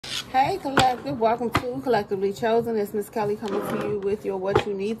Hey collective, welcome to Collectively Chosen. It's Miss Kelly coming to you with your what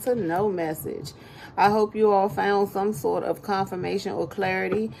you need to know message. I hope you all found some sort of confirmation or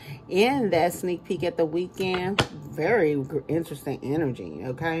clarity in that sneak peek at the weekend. Very interesting energy,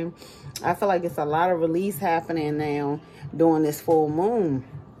 okay? I feel like it's a lot of release happening now during this full moon.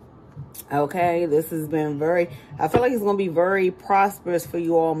 Okay, this has been I feel like it's going to be very prosperous for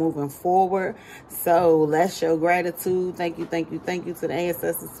you all moving forward. So let's show gratitude. Thank you to the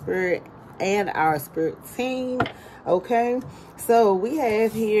ancestor spirit and our spirit team. Okay, so we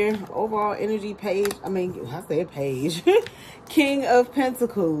have here overall energy page. I said page. King of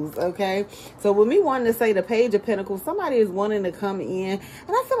Pentacles. Okay, so with me wanting to say the Page of Pentacles, somebody is wanting to come in, and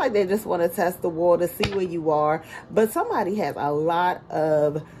I feel like they just want to test the water, see where you are. But somebody has a lot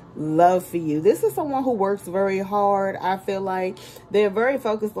of love for you. This is someone who works very hard. I feel like they're very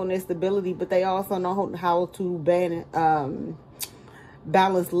focused on their stability, but they also know how to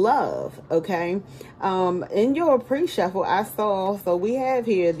balance love. Okay, in your pre-shuffle I saw, so we have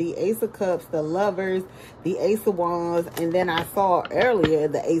here the Ace of Cups, the Lovers, the Ace of Wands, and then I saw earlier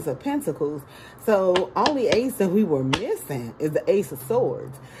the Ace of Pentacles. So only ace that we were missing is the Ace of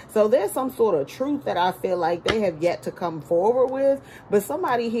Swords. So there's some sort of truth that I feel like they have yet to come forward with, but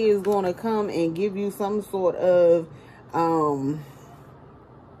somebody here is going to come and give you some sort of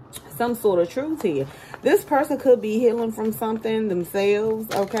truth here. This person could be healing from something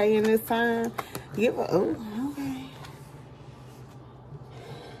themselves, okay, in this time. Okay.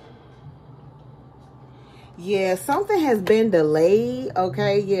 Yeah, something has been delayed,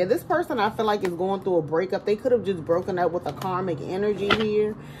 okay? Yeah, this person I feel like is going through a breakup. They could have just broken up with a karmic energy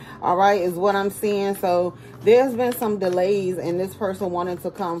here, all right, is what I'm seeing. So there's been some delays in this person wanting to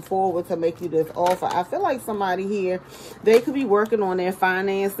come forward to make you this offer. I feel like somebody here, they could be working on their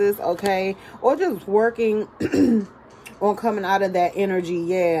finances, okay, or just working on coming out of that energy,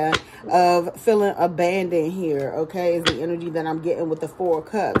 yeah, of feeling abandoned here, okay, is the energy that I'm getting with the Four of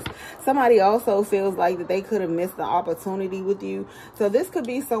Cups. Somebody also feels like that they could have missed the opportunity with you. So this could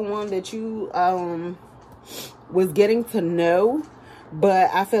be someone that you was getting to know, but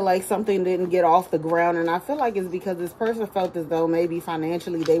I feel like something didn't get off the ground, and I feel like it's because this person felt as though maybe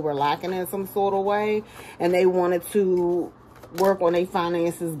financially they were lacking in some sort of way, and they wanted to work on their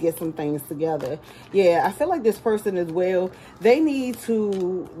finances, get some things together. Yeah, I feel like this person as well, they need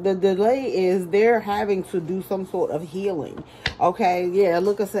to, the delay is they're having to do some sort of healing. Okay, yeah,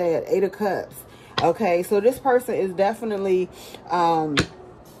 look, I said Eight of Cups. Okay, so this person is definitely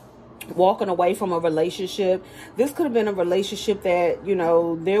walking away from a relationship. This could have been a relationship that, you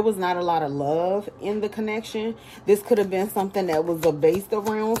know, there was not a lot of love in the connection. This could have been something that was based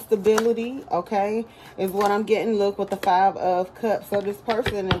around stability, okay, is what I'm getting. Look, with the Five of Cups. So this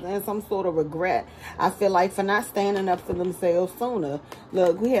person is in some sort of regret, I feel like, for not standing up for themselves sooner.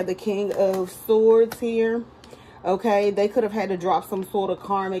 Look, we have the King of Swords here, okay. They could have had to drop some sort of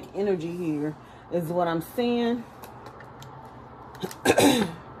karmic energy here, is what I'm seeing.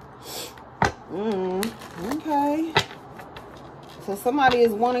 Okay, so somebody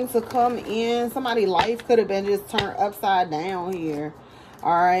is wanting to come in. Somebody's life could have been just turned upside down here,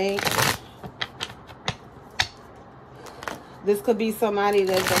 all right. This could be somebody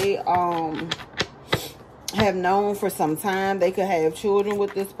that they have known for some time. They could have children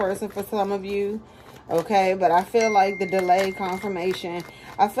with this person for some of you, okay. But I feel like the delay confirmation,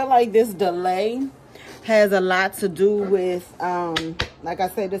 I feel like this delay has a lot to do with, like I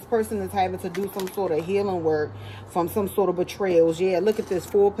said, this person is having to do some sort of healing work from some sort of betrayals. Yeah, look at this,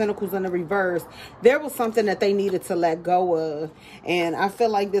 Four of Pentacles in the reverse. There was something that they needed to let go of. And I feel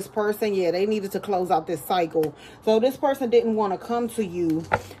like this person, yeah, they needed to close out this cycle. So this person didn't want to come to you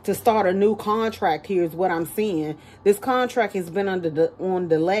to start a new contract. Here's what I'm seeing. This contract has been on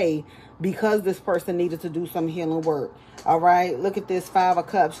delay because this person needed to do some healing work. All right, look at this Five of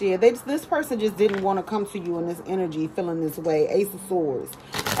Cups. Yeah, this person just didn't want to come to you in this energy feeling this way. Ace of Swords.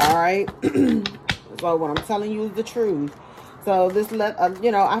 All right. So what I'm telling you is the truth. So this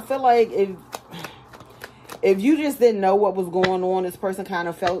you know, I feel like if you just didn't know what was going on, this person kind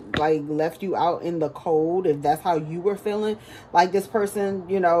of felt like left you out in the cold, if that's how you were feeling. Like this person,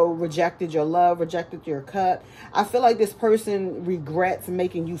 you know, rejected your love, rejected your cut. I feel like this person regrets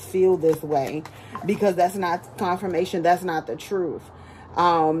making you feel this way, because that's not confirmation. That's not the truth.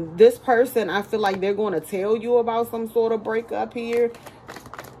 This person, I feel like they're going to tell you about some sort of breakup here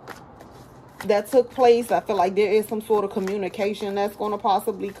that took place. I feel like there is some sort of communication that's going to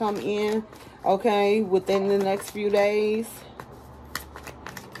possibly come in, okay, within the next few days.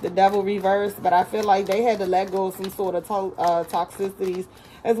 The Devil reversed, but I feel like they had to let go of some sort of toxicities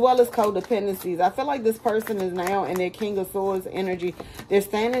as well as codependencies. I feel like this person is now in their King of Swords energy. They're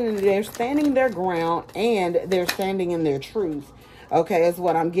standing their ground, and they're standing in their truth. Okay, is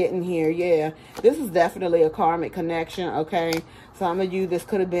what I'm getting here. Yeah, this is definitely a karmic connection. Okay, some of you, this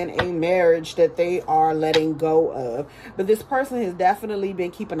could have been a marriage that they are letting go of. But this person has definitely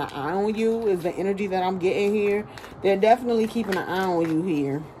been keeping an eye on you, is the energy that I'm getting here. They're definitely keeping an eye on you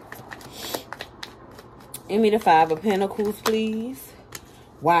here. Give me the Five of Pentacles, please.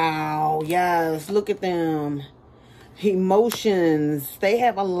 Wow, yes, look at them. Emotions. They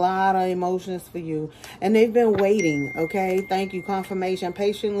have a lot of emotions for you, and they've been waiting. Okay, thank you, confirmation.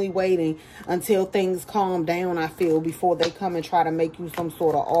 Patiently waiting until things calm down, I feel, before they come and try to make you some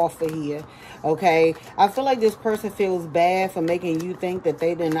sort of offer here. Okay, I feel like this person feels bad for making you think that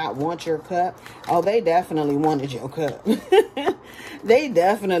they did not want your cup. Oh, they definitely wanted your cup. They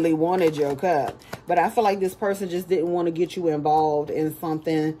definitely wanted your cup, but I feel like this person just didn't want to get you involved in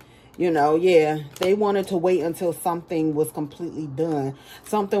something. You know, yeah, they wanted to wait until something was completely done.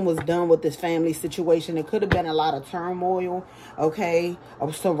 Something was done with this family situation. It could have been a lot of turmoil, okay,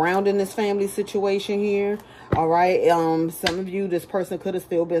 surrounding this family situation here. All right. Some of you, this person could have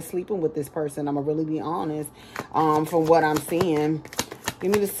still been sleeping with this person. I'm going to really be honest, from what I'm seeing.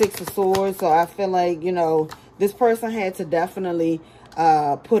 Give me the Six of Swords. So I feel like, you know, this person had to definitely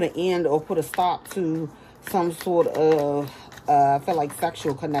put an end or put a stop to some sort of I feel like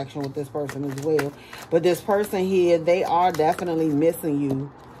sexual connection with this person as well. But this person here, they are definitely missing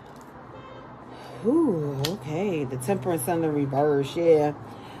you. Ooh, okay. The Temperance in the reverse, yeah.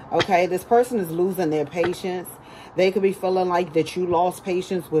 Okay, this person is losing their patience. They could be feeling like that you lost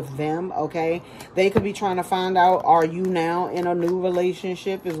patience with them, okay? They could be trying to find out, are you now in a new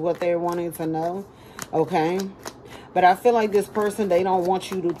relationship, is what they're wanting to know, okay? But I feel like this person, they don't want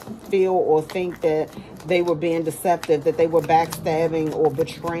you to feel or think that they were being deceptive, that they were backstabbing or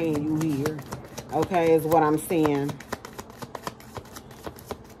betraying you here. Okay, is what I'm seeing.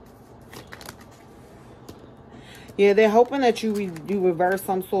 Yeah, they're hoping that you reverse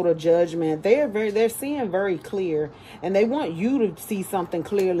some sort of judgment. They're seeing very clear, and they want you to see something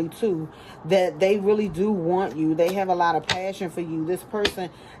clearly too, that they really do want you. They have a lot of passion for you. This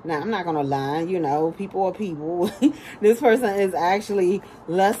person, now I'm not gonna lie, you know, people are people. This person is actually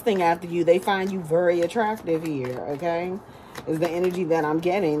lusting after you. They find you very attractive here, okay? Is the energy that I'm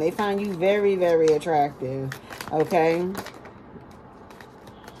getting. They find you very, very attractive, okay?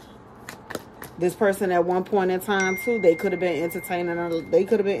 This person at one point in time too, they could have been entertaining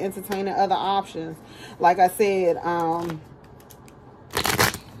other options. Like I said,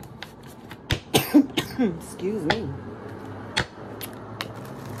 excuse me.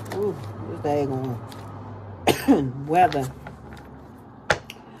 Ooh, this daggone weather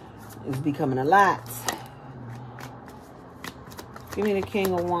is becoming a lot. Give me the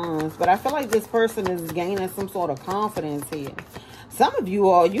King of Wands. But I feel like this person is gaining some sort of confidence here. Some of you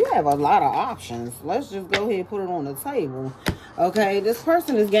have a lot of options. Let's just go ahead and put it on the table. Okay, this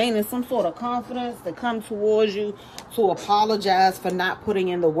person is gaining some sort of confidence to come towards you, to apologize for not putting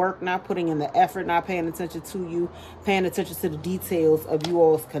in the work, not putting in the effort, not paying attention to you, paying attention to the details of you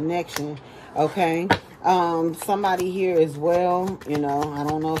all's connection. Okay, somebody here as well, you know, I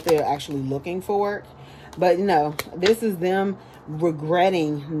don't know if they're actually looking for work, but no, this is them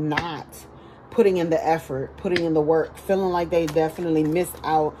regretting not putting in the effort, putting in the work, feeling like they definitely missed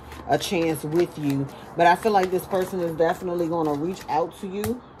out a chance with you. But I feel like this person is definitely going to reach out to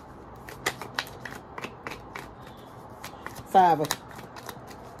you. Five of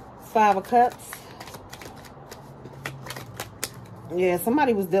Cups. Yeah,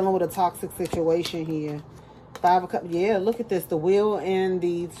 somebody was dealing with a toxic situation here. Five of Cups. Yeah, look at this. The Wheel and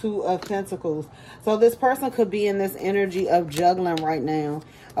the Two of Pentacles. So this person could be in this energy of juggling right now.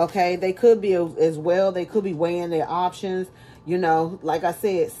 Okay, they could be as well. They could be weighing their options. You know, like I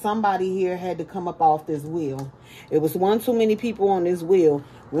said, somebody here had to come up off this wheel. It was one too many people on this wheel.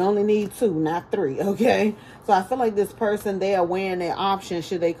 We only need two, not three, okay? So I feel like this person, they are weighing their options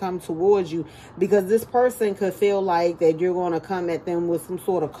should they come towards you, because this person could feel like that you're going to come at them with some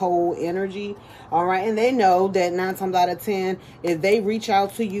sort of cold energy, all right? And they know that 9 times out of 10, if they reach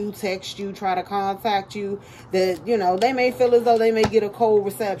out to you, text you, try to contact you, that, you know, they may feel as though they may get a cold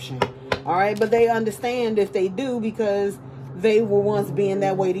reception, all right? But they understand if they do, because they were once being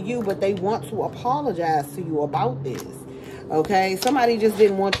that way to you, but they want to apologize to you about this. Okay, somebody just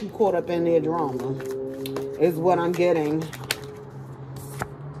didn't want you caught up in their drama, is what I'm getting.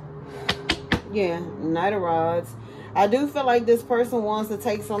 Yeah, Knight of Rods. I do feel like this person wants to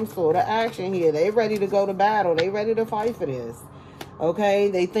take some sort of action here. They're ready to go to battle. They're ready to fight for this. Okay,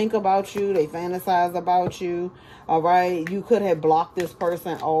 they think about you, they fantasize about you. All right, you could have blocked this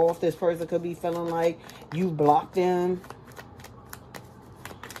person off. This person could be feeling like you blocked them.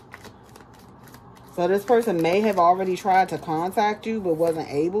 So this person may have already tried to contact you but wasn't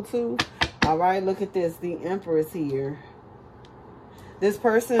able to. All right, look at this, the Empress here. This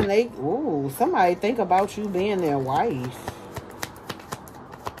person, somebody think about you being their wife.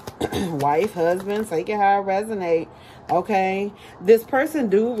 Wife, husband, take it how it resonate. Okay, this person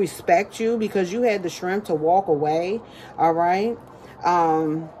do respect you because you had the strength to walk away. All right,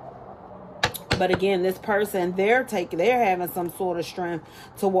 but again, this person, they're having some sort of strength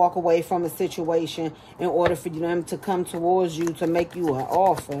to walk away from a situation in order for them to come towards you to make you an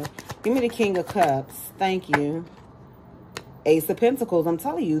offer. Give me the King of Cups. Thank you. Ace of Pentacles. I'm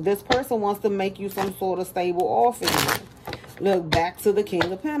telling you, this person wants to make you some sort of stable offer here. Look, back to the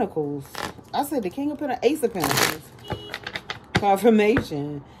King of Pentacles. I said the King of Pentacles, Ace of Pentacles.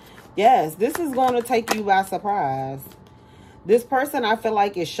 Confirmation. Yes, this is going to take you by surprise. This person, I feel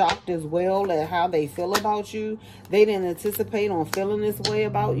like, is shocked as well at how they feel about you. They didn't anticipate on feeling this way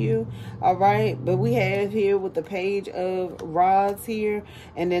about you. All right. But we have here with the Page of Rods here.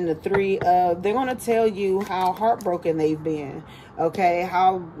 And then the Three of... They're going to tell you how heartbroken they've been. Okay.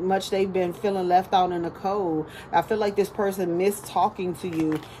 How much they've been feeling left out in the cold. I feel like this person missed talking to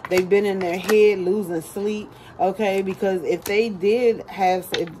you. They've been in their head losing sleep. Okay. Because if they did have...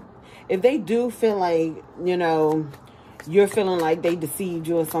 If they do feel like, you know... You're feeling like they deceived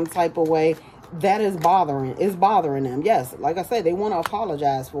you in some type of way, that is bothering. It's bothering them. Yes, like I said, they want to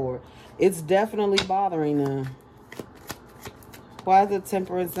apologize for it. It's definitely bothering them. Why is the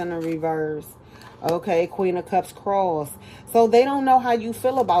Temperance in the reverse? Okay, Queen of Cups cross. So they don't know how you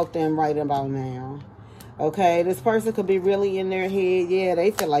feel about them right about now. Okay, this person could be really in their head. Yeah,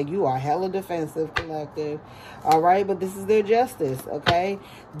 they feel like you are hella defensive, collective. All right, but this is their justice. Okay,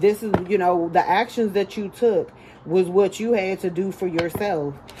 this is, you know, the actions that you took was what you had to do for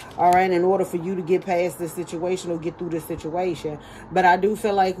yourself. All right, in order for you to get past this situation or get through this situation. But I do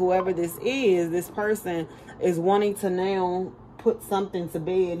feel like whoever this is, this person is wanting to now put something to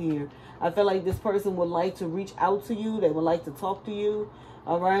bed here. I feel like this person would like to reach out to you. They would like to talk to you.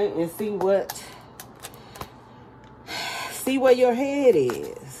 All right, and see where your head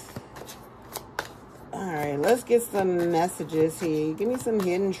is. All right, let's get some messages here. Give me some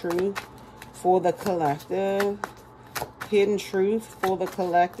hidden truth for the collective. Hidden truth for the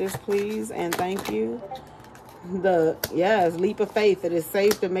collective, please, and thank you. Yes, leap of faith. It is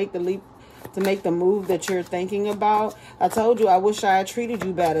safe to make the leap, to make the move that you're thinking about. I told you, I wish I had treated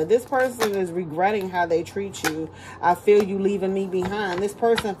you better. This person is regretting how they treat you. I feel you leaving me behind. This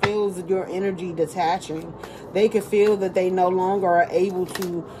person feels your energy detaching. They can feel that they no longer are able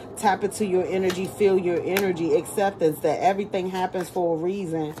to tap into your energy, feel your energy, acceptance that everything happens for a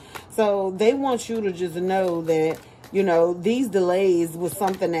reason. So they want you to just know that, you know, these delays was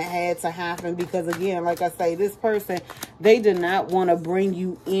something that had to happen because, again, like I say, this person, they did not want to bring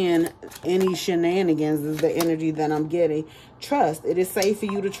you in any shenanigans is the energy that I'm getting. Trust. It is safe for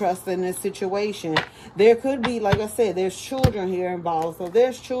you to trust in this situation. There could be, like I said, there's children here involved. So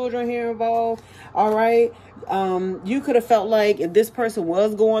there's children here involved. All right. You could have felt like if this person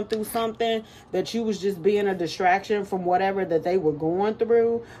was going through something, that you was just being a distraction from whatever that they were going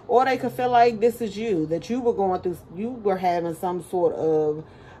through. Or they could feel like this is you, that you were going through, you were having some sort of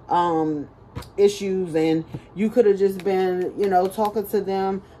issues, and you could have just been, you know, talking to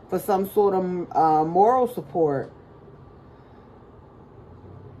them for some sort of moral support.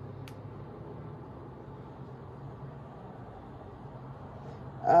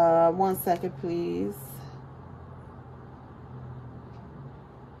 One second, please.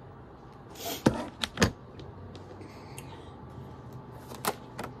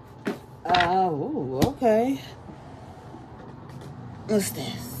 Oh, okay. What's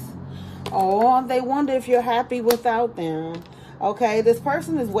this? Oh, they wonder if you're happy without them. Okay, this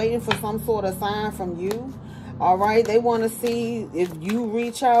person is waiting for some sort of sign from you. All right, they want to see if you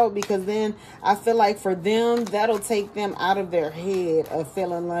reach out, because then I feel like for them, that'll take them out of their head of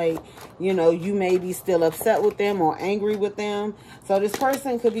feeling like, you know, you may be still upset with them or angry with them. So this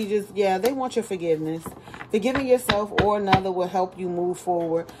person could be just, yeah, they want your forgiveness. Forgiving yourself or another will help you move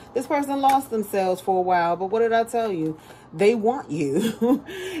forward. This person lost themselves for a while, but what did I tell you? They want you.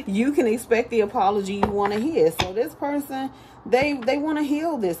 You can expect the apology you want to hear. So this person, they want to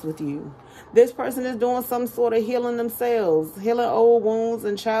heal this with you. This person is doing some sort of healing themselves, healing old wounds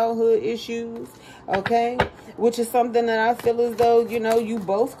and childhood issues, okay? Which is something that I feel as though, you know, you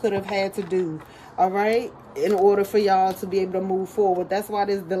both could have had to do, All right, in order for y'all to be able to move forward. That's why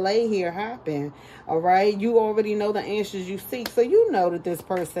this delay here happened. All right, you already know the answers you seek, so you know that this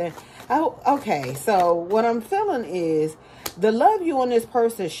person. Oh, okay, so what I'm feeling is the love you and this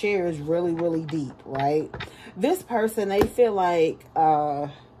person share is really, really deep, right? This person, they feel like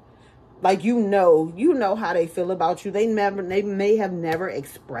you know how they feel about you. They may have never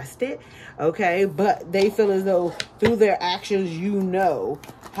expressed it, okay? But they feel as though through their actions, you know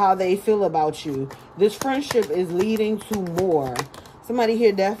how they feel about you. This friendship is leading to more. Somebody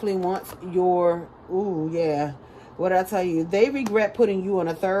here definitely wants your, ooh, yeah. What did I tell you? They regret putting you on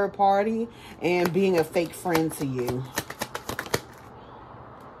a third party and being a fake friend to you.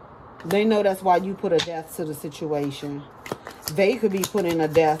 They know that's why you put a death to the situation. They could be putting a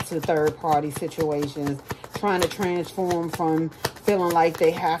death to third-party situations, trying to transform from feeling like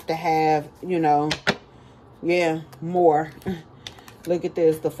they have to have, you know, yeah, more. Look at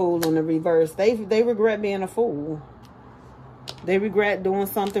this, the Fool in the reverse. They regret being a fool. They regret doing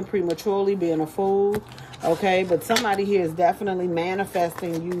something prematurely, being a fool, okay? But somebody here is definitely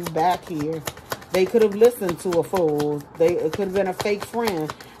manifesting you back here. They could have listened to a fool. It could have been a fake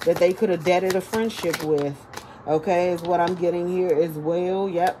friend that they could have deaded a friendship with. Okay, is what I'm getting here as well.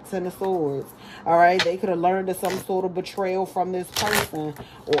 Yep, Ten of Swords. All right, they could have learned of some sort of betrayal from this person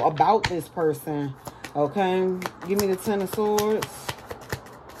or about this person. Okay, give me the Ten of Swords.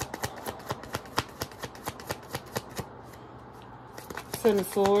 Ten of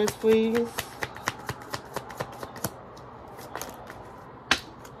Swords, please.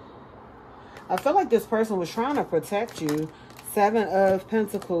 I feel like this person was trying to protect you. Seven of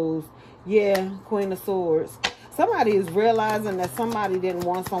Pentacles. Yeah, Queen of Swords. Somebody is realizing that somebody didn't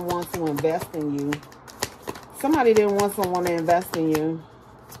want someone to invest in you. Somebody didn't want someone to invest in you.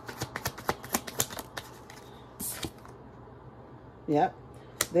 Yep.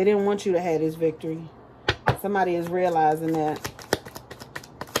 They didn't want you to have this victory. Somebody is realizing that.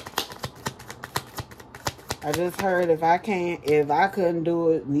 I just heard if I couldn't do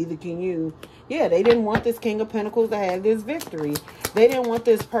it, neither can you. Yeah, they didn't want this King of Pentacles to have this victory. They didn't want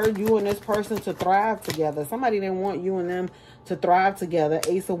you and this person to thrive together. Somebody didn't want you and them to thrive together.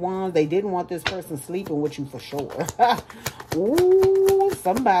 Ace of Wands, they didn't want this person sleeping with you for sure. Ooh,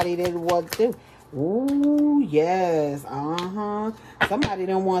 somebody didn't want to. Ooh, yes. Somebody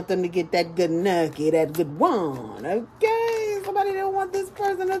didn't want them to get that good nookie, that good one. Okay, somebody didn't want this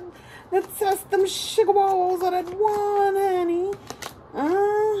person to test them sugar balls of that one, honey.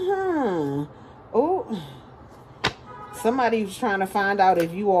 Oh. Somebody's trying to find out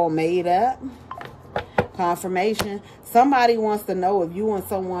if you all made up. Confirmation. Somebody wants to know if you and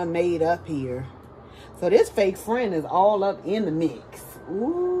someone made up here. So this fake friend is all up in the mix.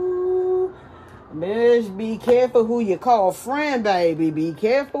 Ooh. Bitch, be careful who you call friend, baby. Be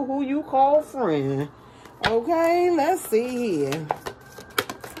careful who you call friend. Okay, let's see here.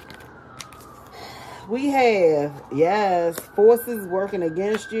 We have, yes, forces working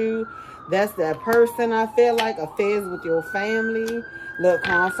against you. That's that person, I feel like. Affairs with your family. Look,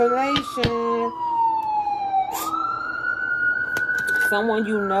 confirmation. Someone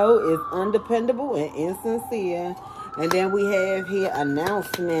you know is undependable and insincere. And then we have here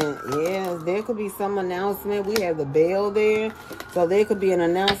announcement. Yes, there could be some announcement. We have the bell there. So there could be an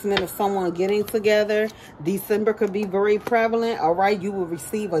announcement of someone getting together. December could be very prevalent. All right, you will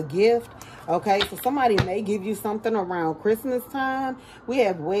receive a gift. Okay, so somebody may give you something around Christmas time. We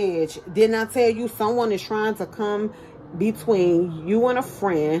have wedge. Didn't I tell you someone is trying to come between you and a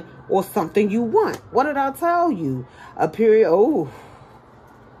friend or something you want? What did I tell you? A period. Oh.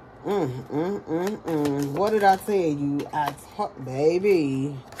 What did I tell you?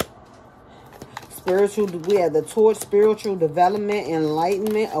 Baby. Spiritual. We have the torch, spiritual development,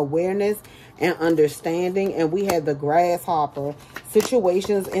 enlightenment, awareness, and understanding. And we have the grasshopper.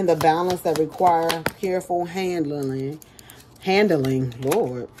 Situations in the balance that require careful handling.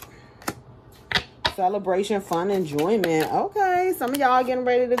 Lord. Celebration, fun, enjoyment. Okay, some of y'all getting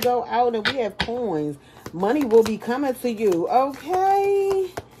ready to go out and we have coins. Money will be coming to you.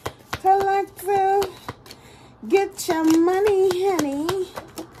 Okay. Collective. Get your money, honey.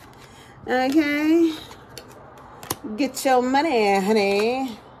 Okay. Get your money,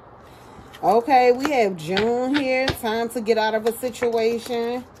 honey. Okay, we have June here. Time to get out of a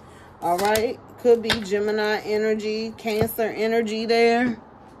situation. All right. Could be Gemini energy, Cancer energy there.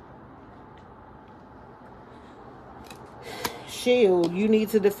 Shield. You need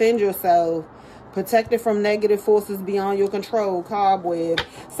to defend yourself. Protected from negative forces beyond your control. Cobweb.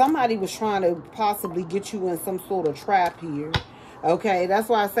 Somebody was trying to possibly get you in some sort of trap here. Okay, that's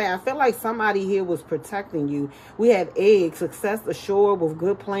why I say I feel like somebody here was protecting you. We have egg, success assured with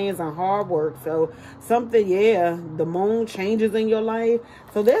good plans and hard work. So something, yeah, the moon changes in your life.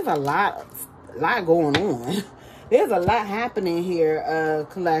 So there's a lot going on. There's a lot happening here,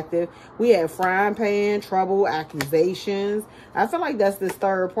 collective. We have frying pan, trouble, accusations. I feel like that's this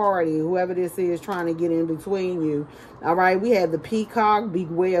third party, whoever this is trying to get in between you. All right, we have the peacock,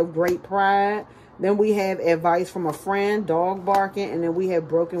 beware of great pride. Then we have advice from a friend, dog barking. And then we have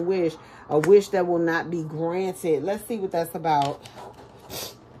broken wish, a wish that will not be granted. Let's see what that's about.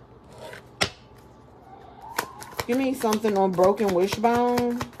 Give me something on broken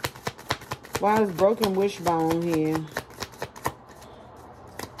wishbone. Why is broken wishbone here?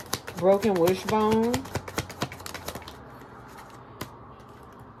 Broken wishbone.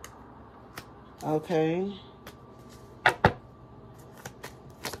 Okay.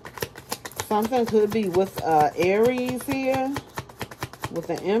 Something could be with Aries here. With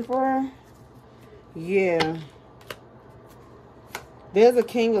the Emperor. Yeah. There's a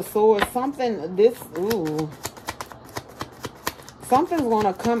King of Swords. Something, ooh. Something's going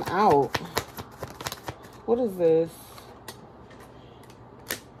to come out. What is this?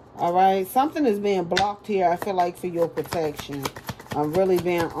 All right. Something is being blocked here, I feel like, for your protection. I'm really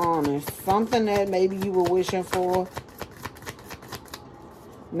being honest. Something that maybe you were wishing for.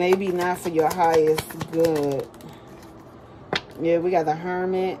 Maybe not for your highest good. Yeah, we got the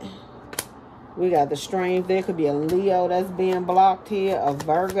Hermit. We got the Strength. There could be a Leo that's being blocked here. A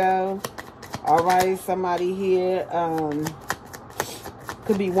Virgo. All right. Somebody here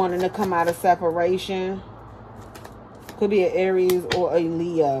could be wanting to come out of separation. Could be an Aries or a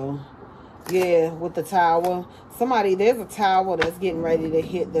Leo. Yeah, with the Tower. Somebody, there's a tower that's getting ready to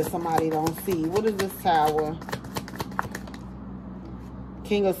hit that somebody don't see. What is this tower?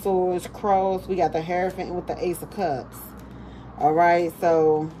 King of Swords, Cross. We got the Hierophant with the Ace of Cups. All right,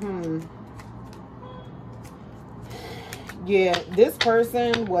 so, yeah, this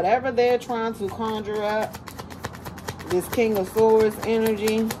person, whatever they're trying to conjure up, this King of Swords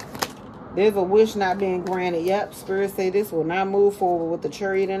energy, there's a wish not being granted. Yep, Spirit say this will not move forward with the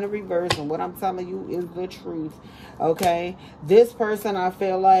Chariot in the reverse. And what I'm telling you is the truth. Okay? This person, I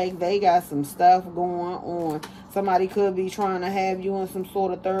feel like they got some stuff going on. Somebody could be trying to have you in some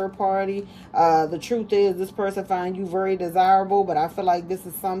sort of third party. The truth is this person finds you very desirable. But I feel like this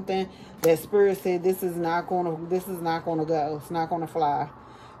is something that Spirit said this is not going to go. It's not going to fly.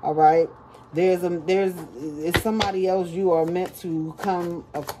 All right? It's somebody else you are meant to come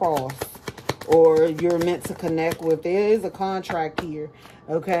across. Or you're meant to connect with. There is a contract here,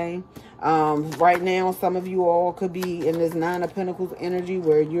 okay? Right now, some of you all could be in this Nine of Pentacles energy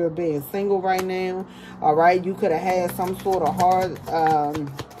where you're being single right now, all right? You could have had some sort of hard,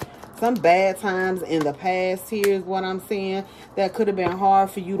 some bad times in the past here is what I'm seeing. That could have been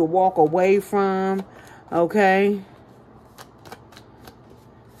hard for you to walk away from, okay?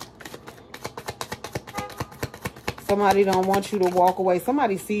 Somebody don't want you to walk away.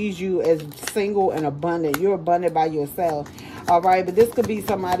 Somebody sees you as single and abundant. You're abundant by yourself. All right. But this could be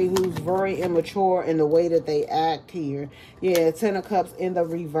somebody who's very immature in the way that they act here. Yeah. 10 of Cups in the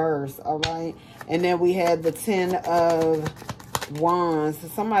reverse. All right. And then we have the 10 of Wands. So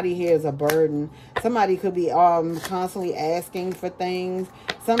somebody here is a burden. Somebody could be constantly asking for things.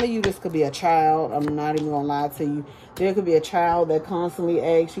 Some of you, this could be a child. I'm not even going to lie to you. There could be a child that constantly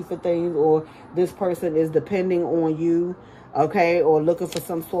asks you for things, or this person is depending on you, okay, or looking for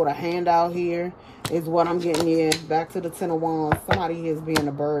some sort of handout here is what I'm getting here. Back to the 10 of Wands. Somebody here is being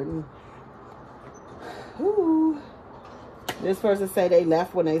a burden. Ooh. This person say they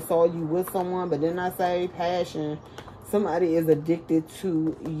left when they saw you with someone, but then I say passion. Somebody is addicted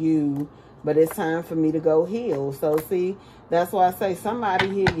to you, but it's time for me to go heal. So, see, that's why I say somebody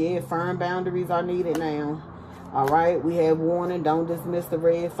here, yeah, firm boundaries are needed now. All right, we have warning. Don't dismiss the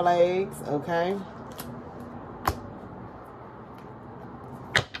red flags, okay?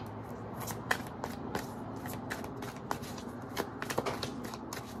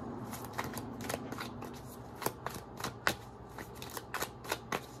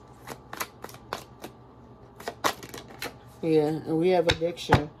 Yeah, and we have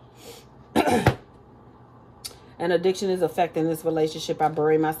addiction. And addiction is affecting this relationship. I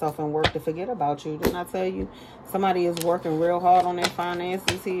bury myself in work to forget about you. Didn't I tell you? Somebody is working real hard on their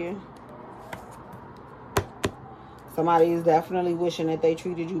finances here. Somebody is definitely wishing that they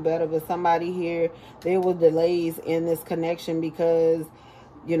treated you better. But somebody here, there were delays in this connection because,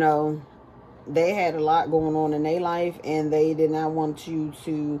 you know, they had a lot going on in their life. And they did not want you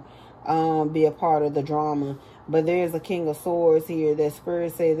to be a part of the drama. But there's a King of Swords here that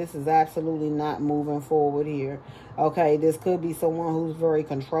Spirit says this is absolutely not moving forward here. Okay, this could be someone who's very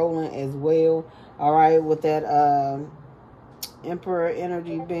controlling as well. All right, with that Emperor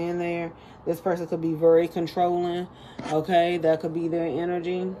energy being there, this person could be very controlling. Okay, that could be their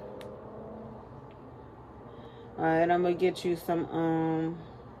energy. All right, I'm gonna get you some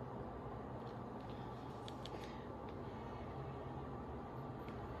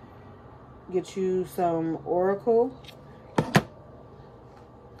oracle.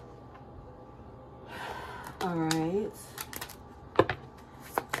 All right.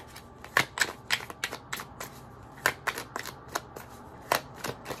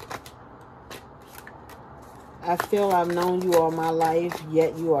 I feel I've known you all my life,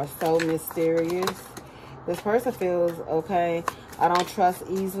 yet you are so mysterious. This person feels, okay, I don't trust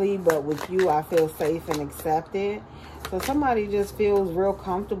easily, but with you, I feel safe and accepted. So somebody just feels real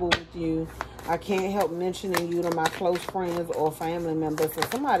comfortable with you. I can't help mentioning you to my close friends or family members. So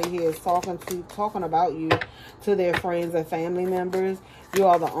somebody here is talking about you to their friends and family members. You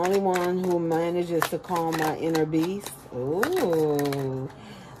are the only one who manages to calm my inner beast. Ooh.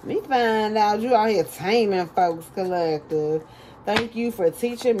 Let me find out you out here taming folks, collective. Thank you for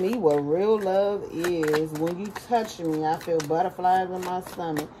teaching me what real love is. When you touch me, I feel butterflies in my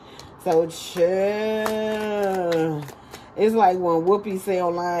stomach. So chill. It's like when Whoopi say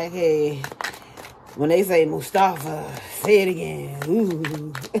online, hey, when they say Mustafa, say it again.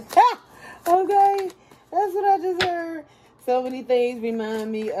 Ooh. Okay, that's what I just heard. So many things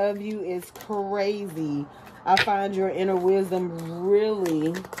remind me of you. It's crazy. I find your inner wisdom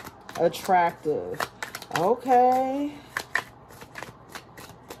really attractive. Okay.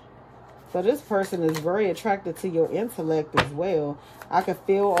 So this person is very attracted to your intellect as well. I can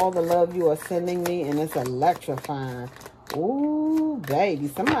feel all the love you are sending me, and it's electrifying. Ooh, baby.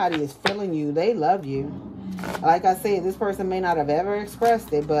 Somebody is feeling you. They love you. Like I said, this person may not have ever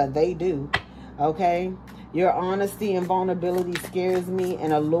expressed it, but they do. Okay? Your honesty and vulnerability scares me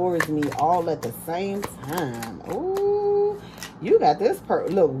and allures me all at the same time. Ooh, you got this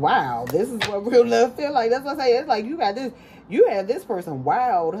look, wow. This is what real love feel like. That's what I say. It's like you got this. You have this person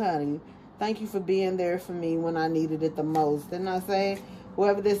wild, honey. Thank you for being there for me when I needed it the most. Didn't I say?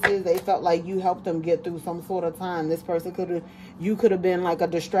 Whoever this is, they felt like you helped them get through some sort of time. This person you could have been like a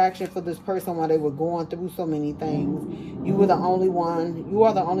distraction for this person while they were going through so many things. You were the only one. You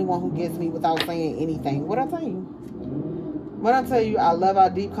are the only one who gets me without saying anything. What I tell you? What I tell you? I love our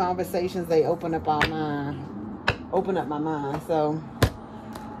deep conversations. They open up our mind. Open up my mind. So,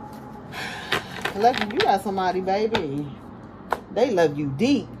 collective, you got somebody, baby. They love you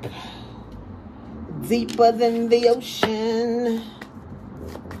deep. Deeper than the ocean.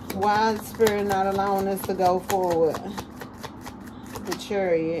 Why is Spirit not allowing us to go forward? The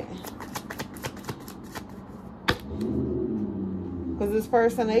Chariot. Because this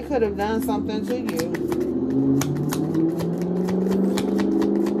person, they could have done something to you.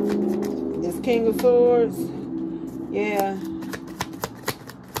 This King of Swords. Yeah.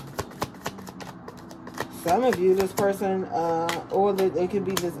 Some of you, this person, it could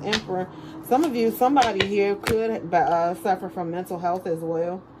be this Emperor. Some of you, somebody here could suffer from mental health as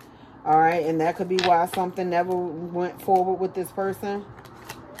well. All right, and that could be why something never went forward with this person.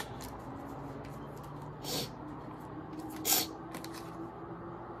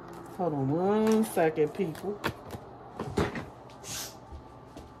 Hold on one second, people.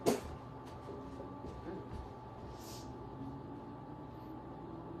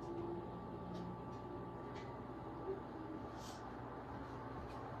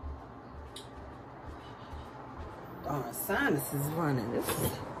 Oh, sinus is running.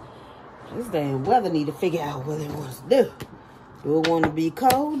 This damn weather need to figure out what it wants to do. Do it want to be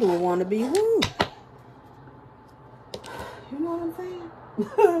cold? Do it want to be warm? You know what I'm saying?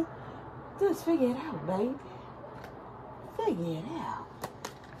 Just figure it out, baby. Figure it out.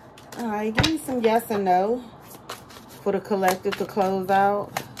 All right, give me some yes and no for the collective to close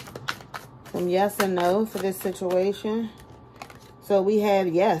out. Some yes and no for this situation. So we have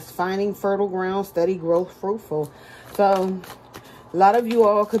yes, finding fertile ground, steady growth, fruitful. So a lot of you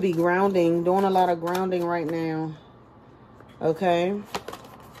all could be grounding, doing a lot of grounding right now. Okay.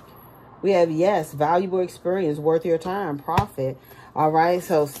 We have yes, valuable experience, worth your time, profit. All right.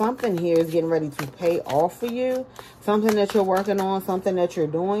 So something here is getting ready to pay off for you. Something that you're working on, something that you're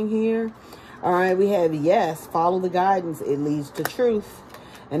doing here. All right. We have yes, follow the guidance. It leads to truth.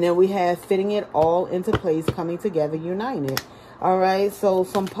 And then we have fitting it all into place, coming together, united. All right. So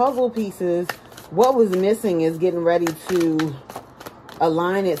some puzzle pieces. What was missing is getting ready to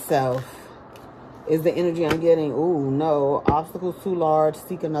align itself. is the energy I'm getting. Ooh, no. Obstacles too large.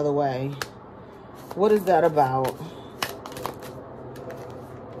 Seek another way. What is that about?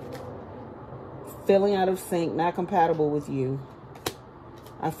 Feeling out of sync. Not compatible with you.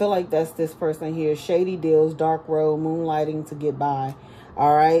 I feel like that's this person here. Shady deals. Dark road. Moonlighting to get by.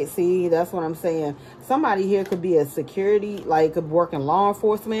 All right. See, that's what I'm saying. Somebody here could be a security, like work in law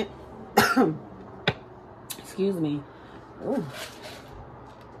enforcement. Excuse me. Ooh.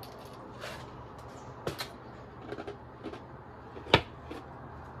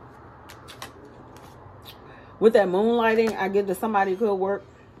 With that moonlighting, I get that somebody could work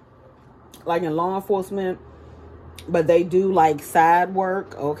like in law enforcement, but they do like side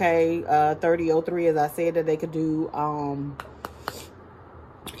work. Okay. 3003, as I said, that they could do,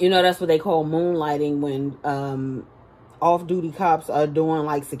 you know, that's what they call moonlighting, when off-duty cops are doing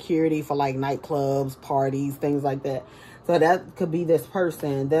like security for like nightclubs, parties, things like that. So that could be this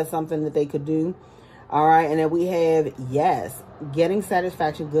person. That's something that they could do. All right. And then we have, yes, getting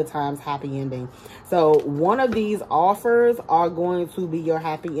satisfaction, good times, happy ending. So one of these offers are going to be your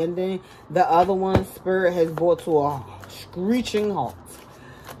happy ending. The other one, Spirit has brought to a screeching halt.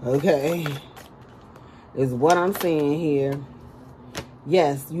 Okay. Is what I'm saying here.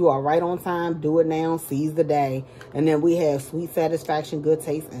 Yes, you are right on time. Do it now. Seize the day. And then we have sweet satisfaction, good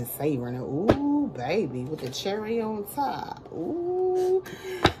taste, and savoring it. Ooh, baby, with the cherry on top. Ooh.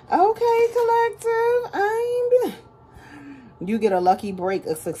 Okay, collective. You get a lucky break,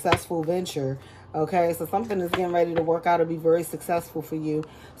 a successful venture. Okay, so something is getting ready to work out to be very successful for you.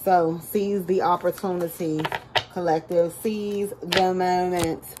 So seize the opportunity, collective. Seize the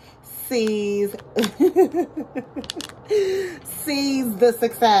moment. Seize. Seize the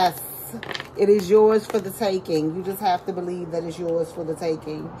success. It is yours for the taking. You just have to believe that it's yours for the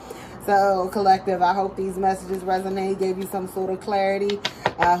taking. So, collective, I hope these messages resonate, gave you some sort of clarity.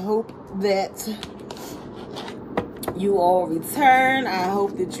 I hope that you all return. I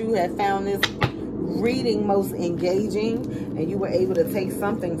hope that you have found this reading most engaging and you were able to take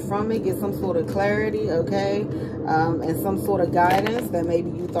something from it, get some sort of clarity, okay, and some sort of guidance that maybe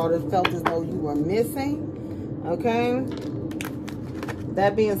you felt as though you were missing, okay.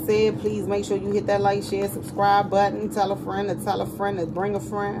 That being said, please make sure you hit that like, share, subscribe button. Tell a friend to tell a friend to bring a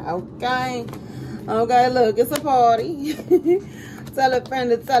friend. Okay. Okay, look, it's a party. Tell a friend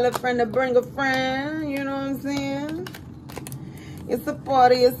to bring a friend. You know what I'm saying? It's a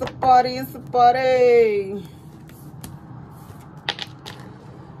party, it's a party, it's a party.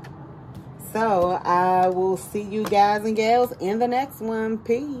 So, I will see you guys and gals in the next one.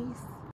 Peace.